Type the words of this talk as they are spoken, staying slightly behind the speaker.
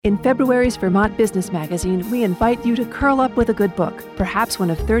In February's Vermont Business Magazine, we invite you to curl up with a good book, perhaps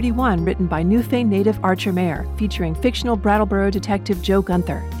one of 31 written by Newfane native Archer Mayer, featuring fictional Brattleboro detective Joe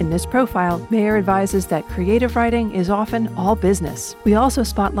Gunther. In this profile, Mayer advises that creative writing is often all business. We also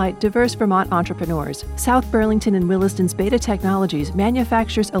spotlight diverse Vermont entrepreneurs. South Burlington and Williston's Beta Technologies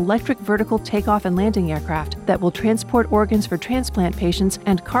manufactures electric vertical takeoff-and-landing aircraft that will transport organs for transplant patients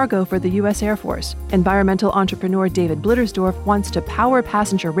and cargo for the U.S. Air Force. Environmental entrepreneur David Blittersdorf wants to power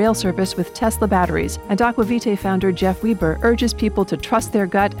passenger rail service with Tesla batteries, and Aqua Vitae founder Jeff Weaber urges people to trust their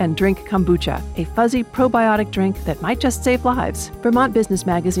gut and drink Komboucha, a fuzzy probiotic drink that might just save lives. Vermont Business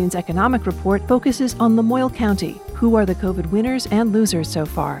Magazine's economic report focuses on Lamoille County. Who are the COVID winners and losers so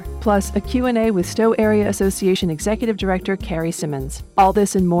far? Plus, a Q&A with Stowe Area Association Executive Director Carrie Simmons. All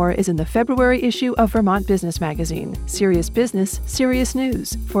this and more is in the February issue of Vermont Business Magazine. Serious business, serious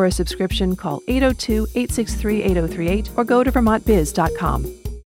news. For a subscription, call 802-863-8038 or go to vermontbiz.com.